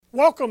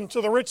Welcome to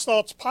the Rich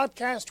Thoughts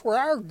Podcast, where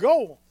our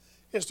goal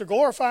is to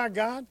glorify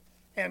God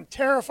and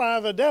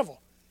terrify the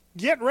devil.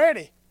 Get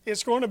ready.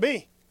 It's going to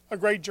be a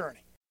great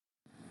journey.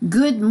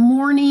 Good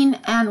morning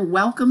and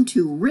welcome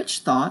to Rich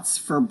Thoughts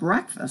for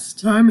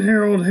Breakfast. I'm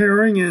Harold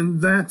Herring,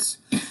 and that's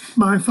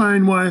my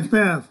fine wife,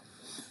 Bev.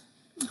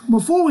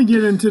 Before we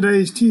get into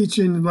today's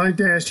teaching, I'd like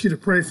to ask you to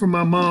pray for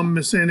my mom,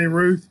 Miss Annie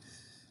Ruth.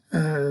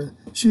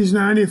 She's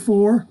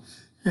 94,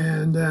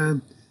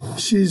 and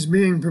she's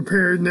being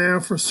prepared now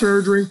for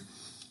surgery.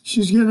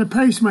 She's getting a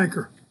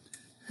pacemaker,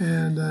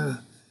 and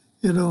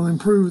it'll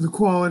improve the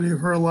quality of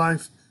her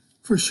life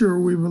for sure,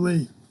 we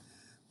believe.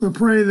 But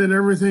pray that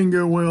everything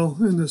go well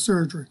in the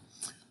surgery.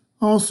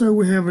 Also,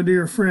 we have a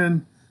dear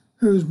friend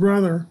whose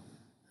brother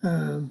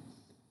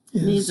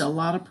needs a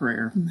lot of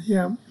prayer.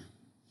 Yeah.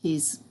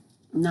 He's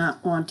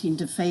not wanting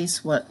to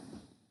face what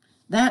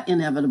that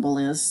inevitable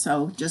is,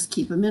 so just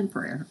keep him in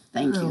prayer.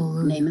 Thank you.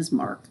 Hallelujah. Name is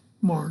Mark.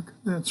 Mark,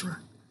 that's right.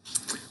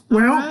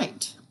 Well, all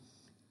right.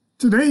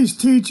 Today's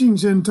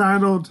teaching's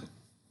entitled,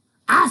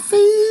 I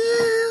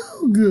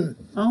Feel Good.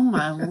 Oh,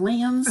 my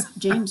lands,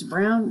 James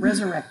Brown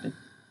resurrected.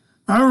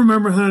 I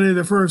remember, honey,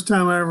 the first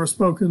time I ever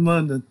spoke in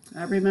London.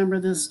 I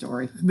remember this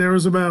story. There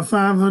was about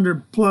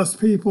 500 plus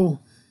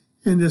people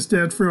in this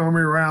Dead Free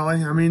Army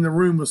rally. I mean, the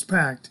room was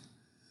packed.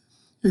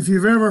 If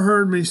you've ever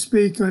heard me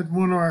speak at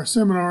one of our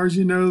seminars,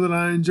 you know that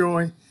I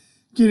enjoy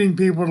getting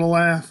people to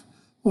laugh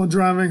while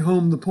driving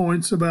home the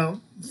points about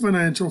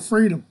financial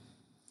freedom.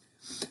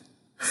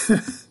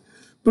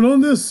 But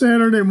on this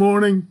Saturday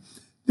morning,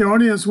 the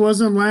audience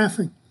wasn't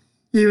laughing,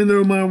 even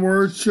though my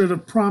words should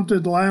have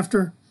prompted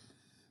laughter.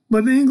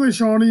 But the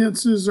English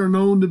audiences are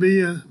known to be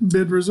a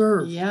bit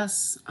reserved.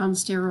 Yes, on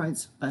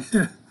steroids. But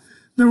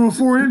There were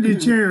 4 empty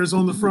chairs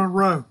on the front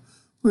row,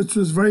 which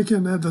was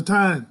vacant at the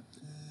time.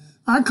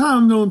 I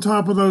climbed on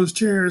top of those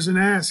chairs and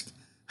asked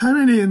how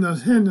many in the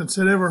attendance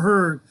had ever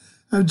heard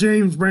of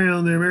James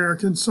Brown, the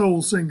American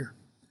soul singer.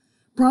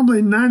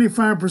 Probably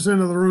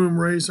 95% of the room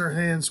raised their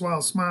hands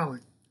while smiling.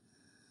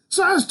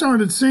 So I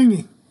started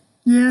singing.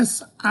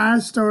 Yes, I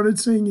started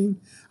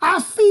singing I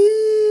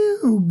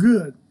Feel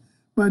Good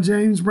by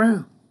James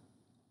Brown.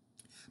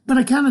 But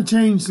I kind of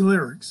changed the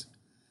lyrics.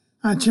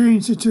 I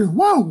changed it to,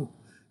 whoa,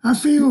 I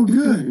feel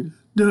good,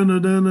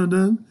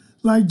 dun-a-dun-a-dun,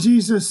 like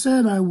Jesus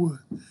said I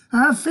would.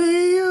 I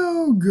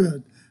feel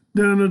good,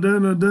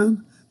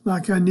 dun-a-dun-a-dun,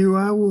 like I knew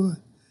I would.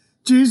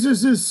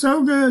 Jesus is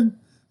so good,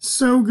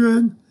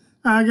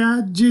 I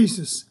got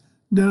Jesus,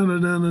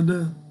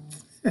 dun-a-dun-a-dun.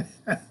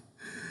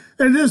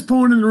 At this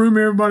point in the room,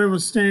 everybody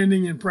was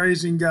standing and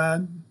praising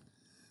God.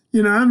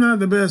 You know, I'm not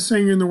the best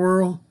singer in the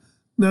world,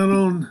 not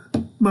on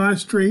my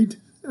street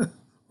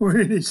or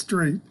any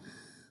street.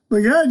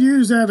 But God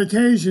used that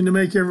occasion to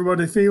make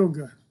everybody feel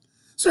good.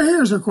 So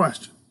here's a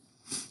question.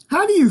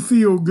 How do you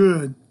feel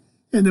good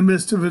in the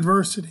midst of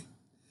adversity?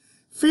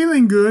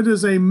 Feeling good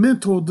is a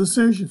mental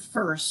decision.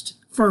 first,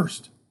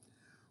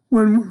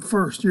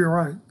 You're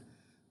right.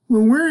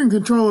 When we're in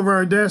control of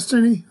our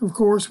destiny, of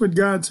course, with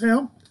God's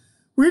help,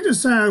 we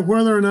decide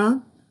whether or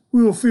not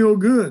we will feel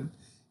good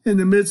in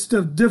the midst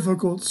of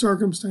difficult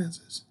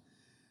circumstances.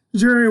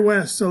 Jerry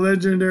West, the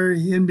legendary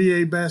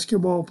NBA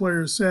basketball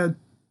player, said,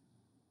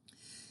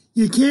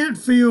 you can't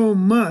feel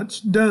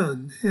much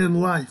done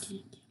in life.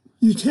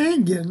 You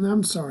can't get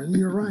much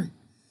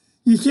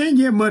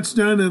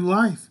done in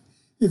life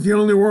if you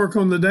only work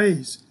on the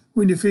days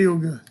when you feel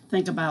good.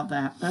 think about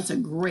that. That's a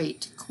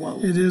great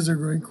quote. It is a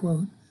great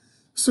quote.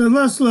 So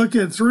let's look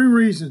at 3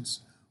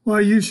 reasons why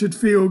you should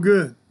feel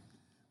good.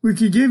 We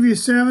could give you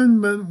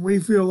 7, but we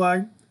feel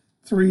like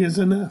 3 is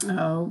enough.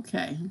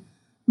 Okay.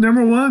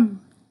 Number 1,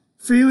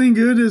 feeling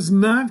good is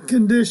not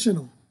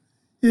conditional.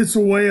 It's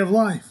a way of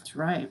life. That's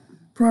right.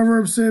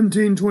 Proverbs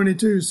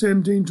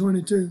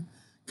 17:22,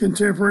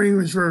 Contemporary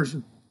English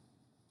Version.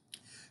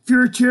 If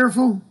you're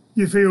cheerful,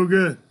 you feel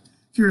good.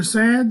 If you're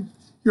sad,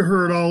 you're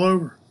hurt all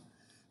over.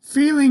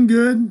 Feeling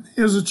good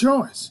is a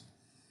choice.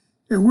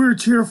 If we're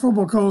cheerful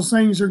because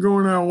things are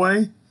going our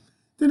way,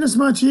 then it's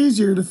much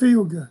easier to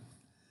feel good.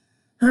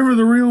 However,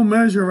 the real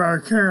measure of our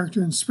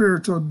character and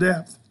spiritual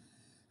depth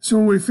is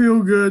when we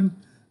feel good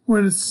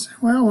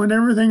when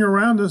everything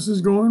around us is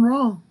going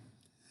wrong.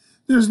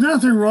 There's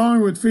nothing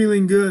wrong with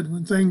feeling good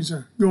when things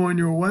are going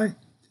your way.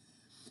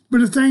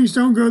 But if things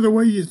don't go the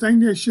way you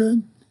think they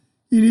should,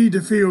 you need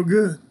to feel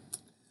good.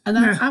 And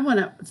I want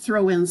to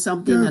throw in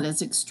something that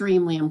is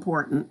extremely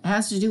important. It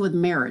has to do with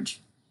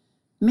marriage.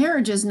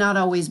 Marriage is not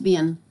always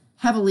being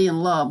heavily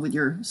in love with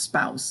your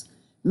spouse.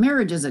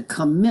 Marriage is a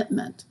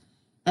commitment.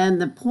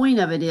 And the point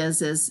of it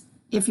is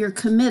if you're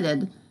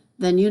committed,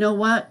 then you know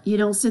what? You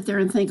don't sit there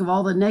and think of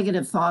all the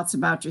negative thoughts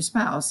about your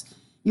spouse.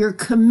 You're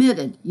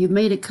committed. You've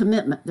made a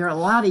commitment. There are a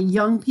lot of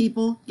young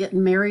people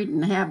getting married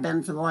and have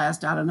been for the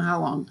last I don't know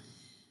how long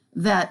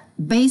that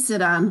base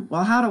it on,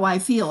 well, how do I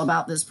feel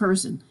about this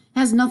person? It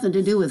has nothing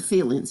to do with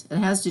feelings. It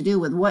has to do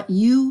with what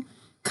you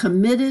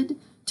committed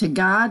to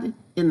God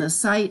in the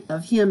sight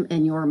of Him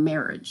and your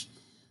marriage.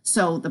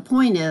 So the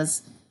point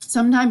is,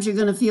 sometimes you're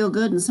going to feel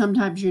good and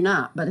sometimes you're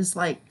not. But it's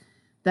like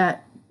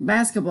that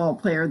basketball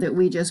player that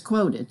we just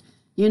quoted.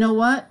 You know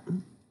what?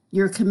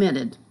 You're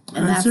committed.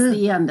 And that's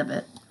the end of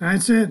it.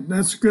 That's it.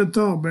 That's a good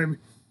thought, baby.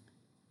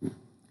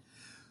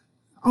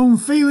 On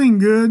feeling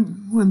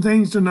good when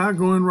things are not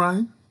going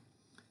right,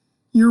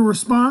 your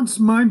response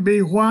might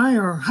be why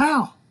or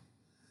how.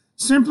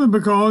 Simply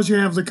because you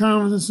have the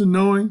confidence in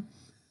knowing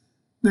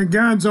that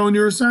God's on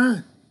your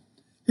side.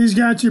 He's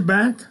got your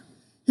back.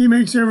 He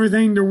makes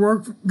everything to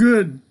work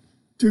good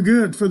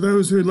for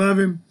those who love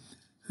him,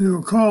 who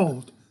are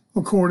called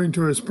according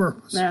to his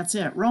purpose. That's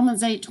it.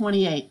 Romans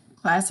 8:28,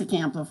 Classic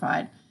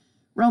Amplified.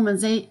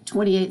 Romans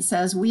 8:28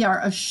 says, we are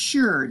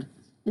assured,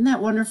 isn't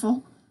that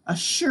wonderful?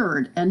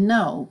 Assured and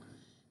know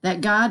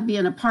that God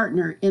being a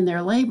partner in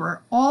their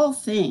labor, all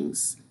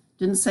things,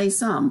 didn't say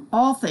some,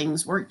 all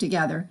things work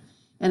together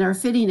and are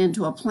fitting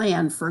into a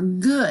plan for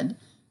good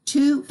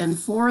to and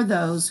for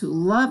those who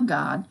love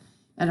God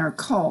and are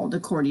called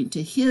according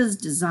to his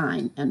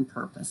design and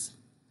purpose.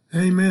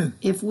 Amen.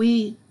 If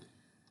we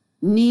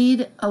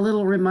need a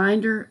little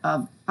reminder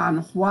on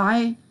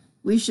why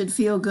we should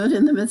feel good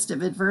in the midst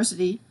of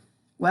adversity,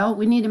 well,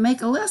 we need to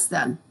make a list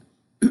then.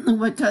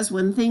 Because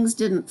when things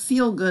didn't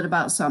feel good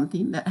about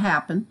something that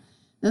happened,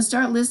 then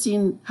start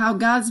listing how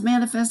God's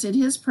manifested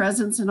his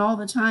presence and all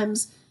the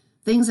times,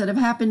 things that have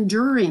happened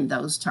during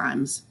those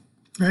times.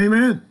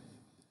 Amen.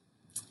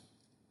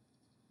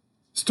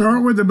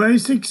 Start with the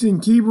basics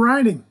and keep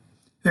writing.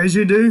 As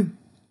you do,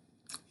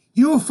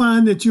 you'll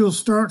find that you'll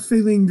start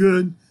feeling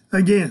good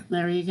again.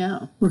 There you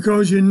go.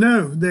 Because you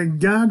know that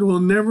God will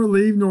never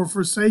leave nor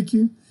forsake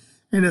you.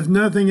 And if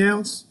nothing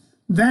else,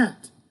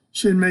 that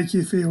should make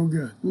you feel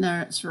good.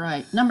 That's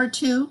right. Number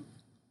 2,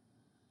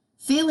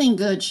 feeling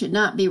good should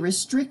not be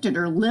restricted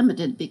or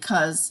limited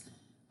because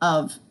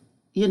of,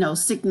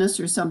 sickness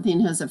or something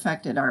has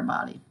affected our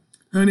body.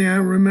 Honey, I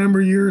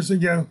remember years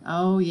ago.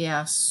 Oh,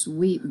 yeah,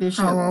 sweet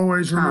Bishop I'll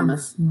always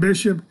Thomas. remember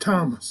Bishop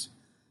Thomas,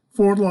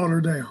 Fort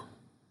Lauderdale.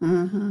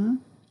 Mm-hmm.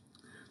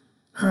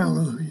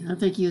 Hallelujah. I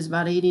think he was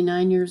about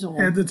 89 years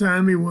old. At the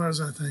time he was,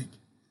 I think.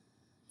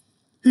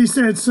 He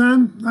said,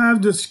 son, I've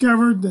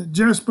discovered that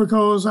just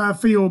because I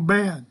feel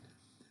bad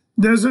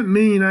doesn't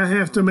mean I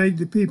have to make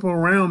the people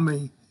around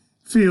me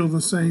feel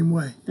the same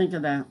way. Think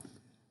of that.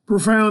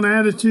 Profound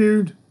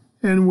attitude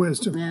and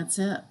wisdom. That's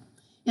it.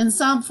 In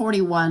Psalm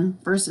 41,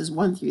 verses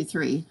 1 through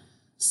 3,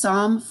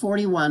 Psalm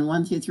 41,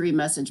 1 through 3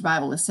 Message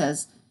Bible, it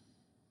says,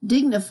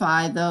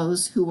 dignify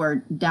those who are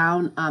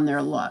down on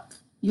their luck.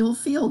 You'll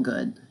feel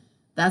good.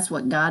 That's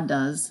what God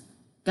does.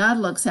 God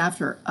looks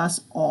after us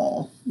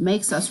all,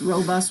 makes us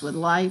robust with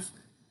life,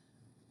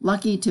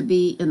 lucky to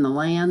be in the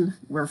land.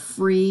 We're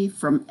free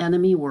from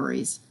enemy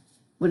worries.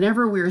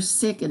 Whenever we're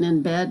sick and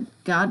in bed,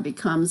 God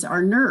becomes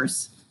our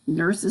nurse,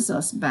 nurses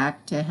us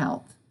back to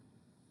health.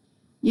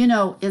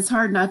 It's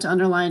hard not to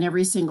underline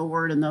every single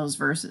word in those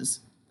verses.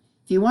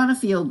 If you want to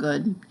feel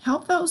good,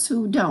 help those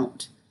who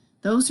don't,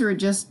 those who are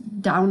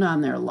just down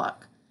on their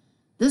luck.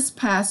 This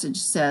passage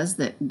says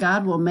that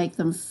God will make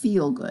them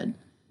feel good.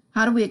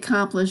 How do we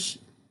accomplish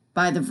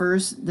by the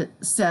verse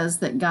that says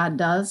that God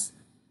does?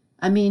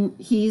 I mean,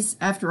 he's,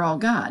 after all,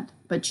 God.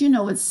 But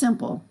it's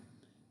simple.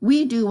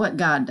 We do what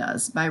God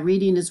does by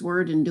reading his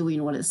word and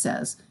doing what it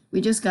says. We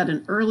just got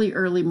an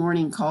early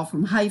morning call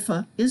from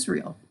Haifa,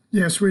 Israel.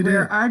 Yes, we did.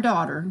 Where our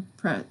daughter,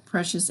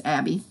 Precious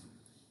Abby,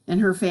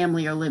 and her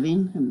family are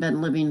living, have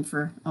been living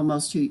for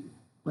almost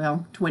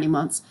 20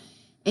 months.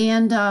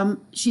 And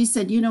she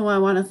said, I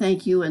want to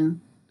thank you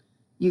and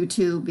you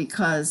too,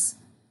 because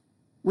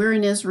we're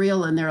in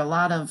Israel and there are a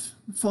lot of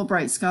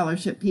Fulbright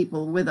scholarship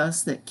people with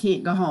us that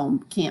can't go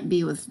home,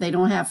 they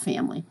don't have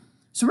family.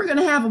 So we're going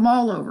to have them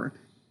all over.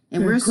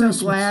 And we're so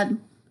glad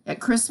at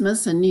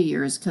Christmas and New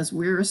Year's, because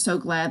we're so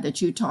glad that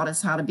you taught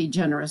us how to be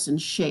generous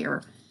and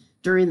share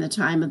during the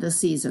time of the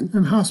season.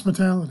 And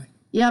hospitality.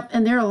 Yep,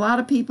 and there are a lot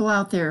of people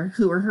out there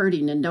who are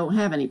hurting and don't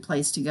have any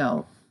place to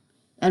go.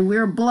 And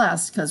we're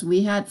blessed because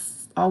we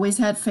always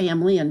had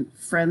family and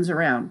friends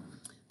around.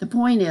 The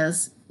point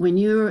is, when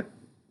you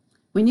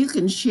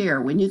can share,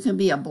 when you can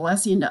be a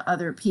blessing to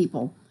other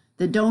people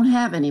that don't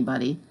have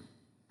anybody,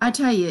 I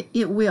tell you,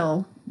 it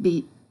will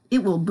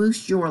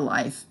boost your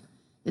life.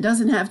 It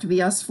doesn't have to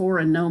be us four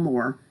and no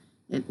more.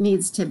 It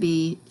needs to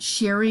be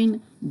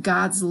sharing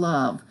God's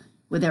love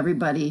with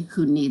everybody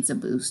who needs a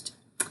boost.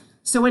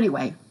 So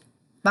anyway,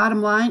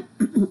 bottom line,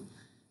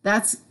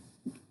 that's,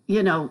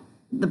 the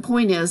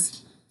point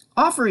is,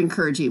 offer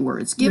encouraging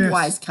words, give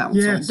wise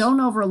counsel, don't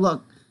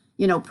overlook,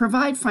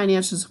 provide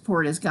financial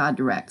support as God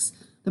directs.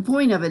 The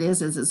point of it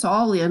is it's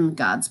all in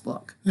God's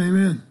book.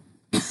 Amen.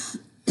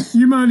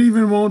 You might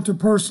even want to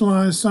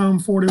personalize Psalm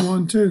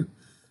 41:2.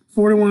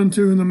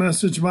 41:2 in the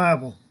Message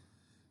Bible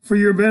for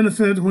your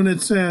benefit when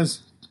it says,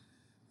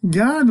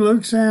 God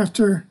looks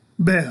after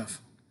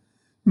Bev,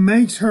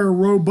 makes her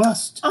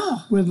robust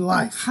with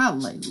life.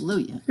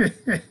 Hallelujah.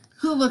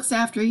 Who looks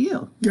after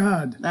you?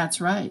 God. That's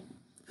right.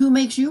 Who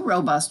makes you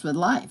robust with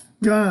life?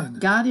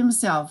 God. God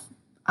himself,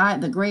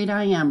 the great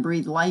I am,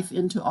 breathed life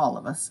into all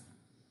of us.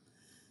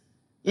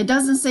 It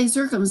doesn't say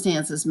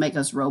circumstances make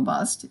us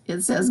robust.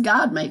 It says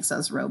God makes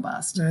us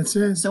robust. That's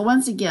it. So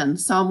once again,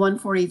 Psalm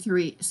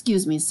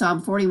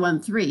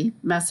 41:3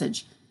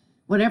 message.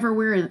 Whenever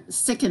we're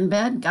sick in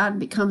bed, God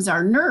becomes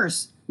our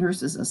nurse,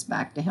 nurses us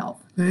back to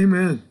health.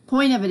 Amen.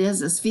 Point of it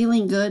is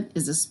feeling good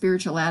is a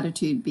spiritual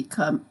attitude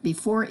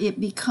before it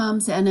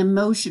becomes an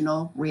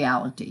emotional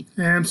reality.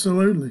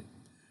 Absolutely.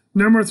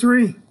 Number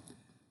 3,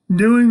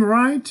 doing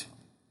right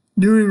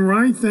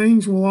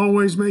things will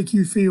always make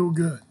you feel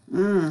good.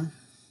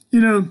 You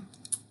know,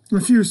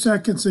 a few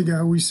seconds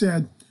ago we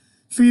said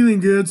feeling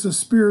good's a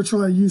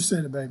spiritual, you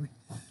said it, baby.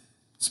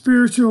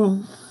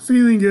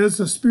 Feeling good's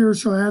a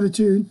spiritual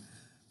attitude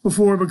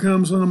before it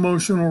becomes an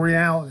emotional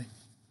reality.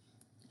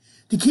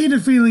 The key to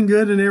feeling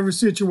good in every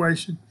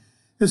situation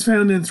is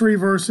found in 3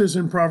 verses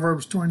in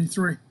Proverbs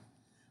 23.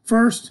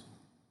 First,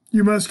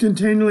 you must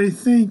continually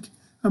think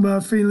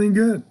about feeling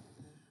good,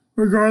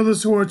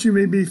 regardless of what you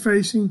may be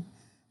facing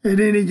at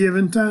any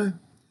given time.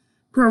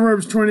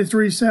 Proverbs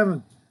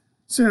 23:7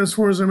 says,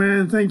 "For as a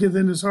man thinketh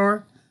in his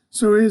heart,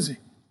 so is he."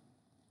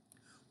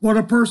 What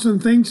a person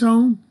thinks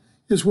on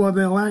is what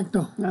they'll act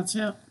on. That's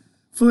it.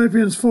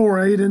 Philippians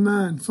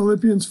 4:8-9.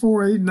 Philippians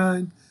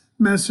 4:8-9,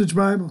 Message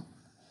Bible.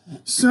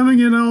 Summing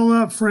it all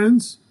up,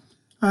 friends,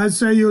 I'd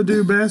say you'll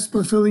do best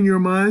by filling your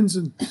minds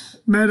and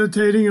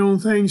meditating on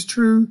things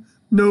true,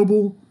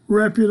 noble,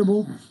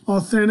 reputable,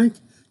 authentic,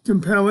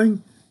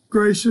 compelling,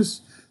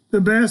 gracious, the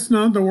best,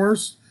 not the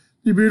worst,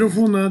 the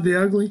beautiful, not the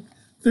ugly,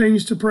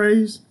 things to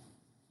praise,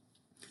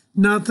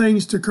 not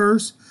things to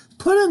curse.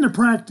 Put into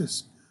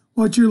practice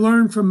what you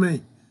learned from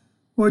me,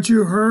 what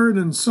you heard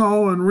and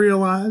saw and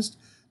realized.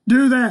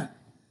 Do that,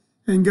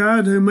 and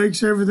God, who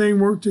makes everything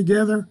work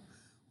together,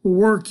 will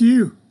work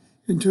you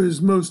into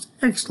his most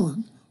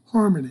excellent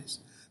harmonies.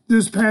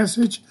 This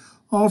passage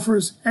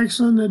offers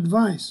excellent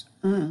advice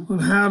on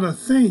how to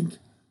think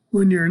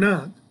when you're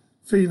not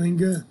feeling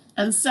good.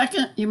 And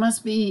second, you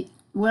must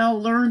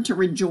learn to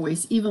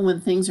rejoice even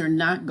when things are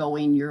not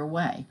going your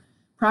way.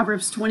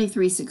 Proverbs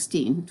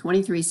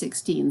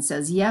 23:16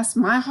 says, "Yes,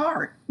 my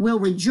heart will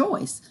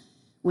rejoice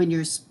when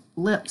your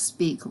lips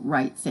speak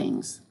right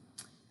things."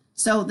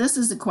 So this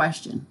is the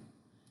question.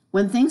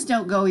 When things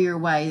don't go your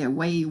way, the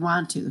way you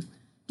want to,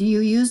 do you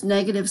use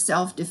negative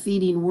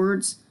self-defeating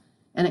words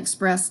and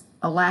express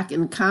a lack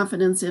in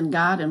confidence in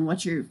God and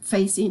what you're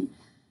facing?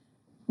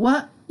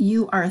 What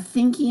you are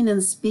thinking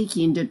and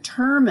speaking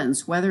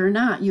determines whether or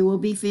not you will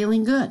be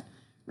feeling good.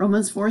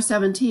 Romans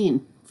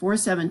 4:17,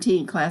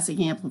 Classic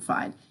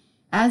Amplified.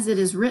 "As it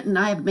is written,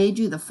 I have made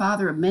you the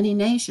father of many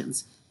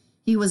nations."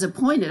 He was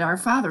appointed our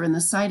father in the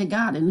sight of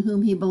God, in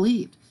whom he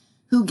believed,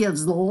 who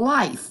gives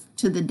life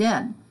to the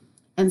dead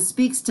and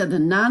speaks to the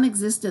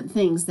non-existent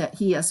things that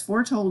he has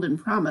foretold and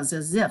promised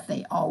as if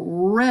they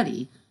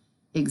already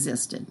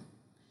existed.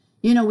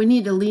 You know, we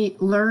need to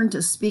learn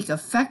to speak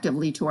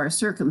effectively to our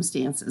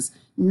circumstances,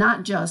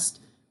 not just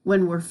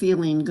when we're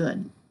feeling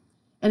good.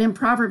 And in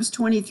Proverbs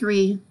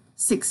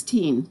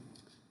 23:16,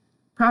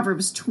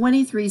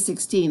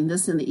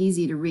 this is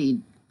easy to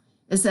read.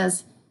 It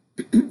says,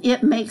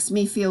 "It makes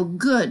me feel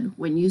good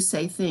when you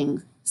say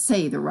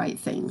the right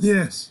things."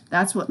 Yes.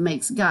 That's what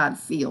makes God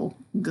feel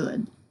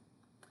good.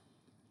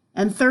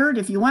 And third,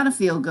 if you want to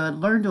feel good,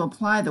 learn to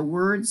apply the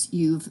words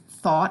you've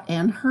thought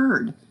and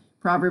heard.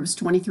 Proverbs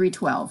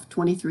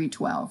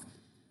 23:12.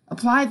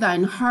 "Apply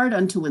thine heart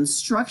unto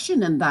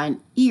instruction and thine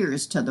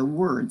ears to the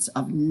words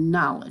of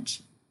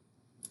knowledge."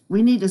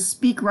 We need to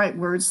speak right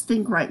words,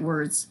 think right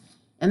words,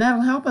 and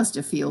that'll help us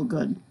to feel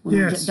good when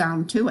we get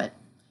down to it.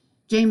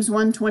 James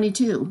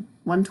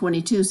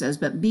 1:22 says,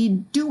 "But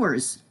be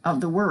doers of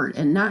the word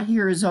and not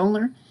hearers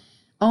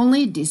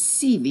only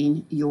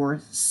deceiving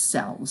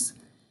yourselves."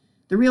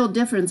 The real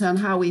difference on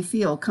how we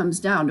feel comes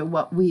down to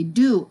what we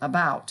do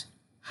about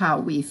how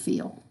we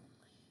feel.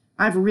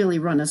 I've really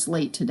run us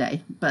late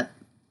today, but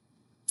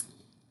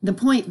the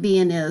point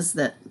being is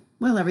that,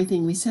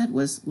 everything we said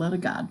was love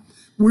of God.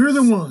 We're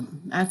the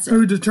one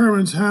who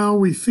determines how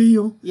we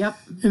feel. Yep.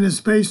 And it's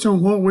based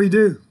on what we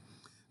do,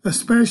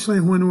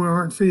 especially when we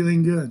aren't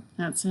feeling good.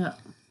 That's it.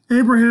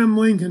 Abraham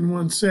Lincoln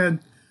once said,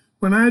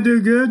 "When I do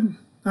good,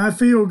 I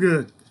feel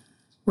good.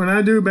 When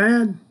I do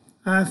bad,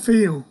 I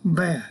feel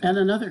bad." And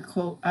another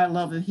quote I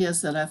love of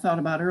his that I thought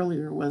about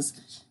earlier was,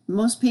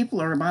 "Most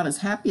people are about as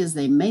happy as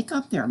they make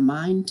up their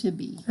mind to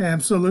be."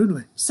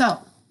 Absolutely. So,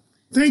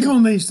 think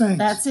on these things.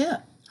 That's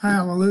it.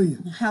 Hallelujah.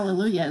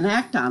 Hallelujah. And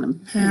act on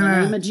them in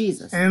the name of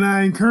Jesus. And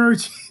I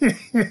encourage you,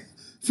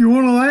 if you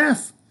want to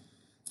laugh,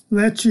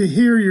 let you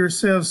hear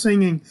yourself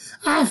singing,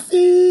 "I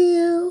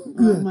feel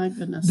good." Oh, my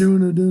goodness.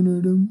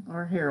 Doom.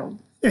 Or Harold.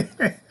 All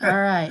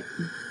right.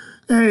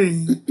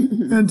 Hey,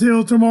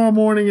 until tomorrow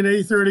morning at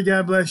 8:30,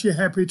 God bless you.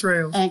 Happy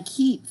trails. And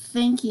keep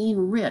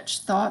thinking rich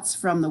thoughts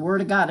from the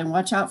Word of God. And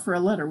watch out for a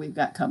letter we've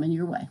got coming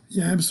your way.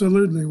 Yeah,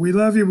 absolutely. We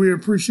love you. We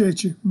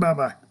appreciate you.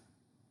 Bye-bye.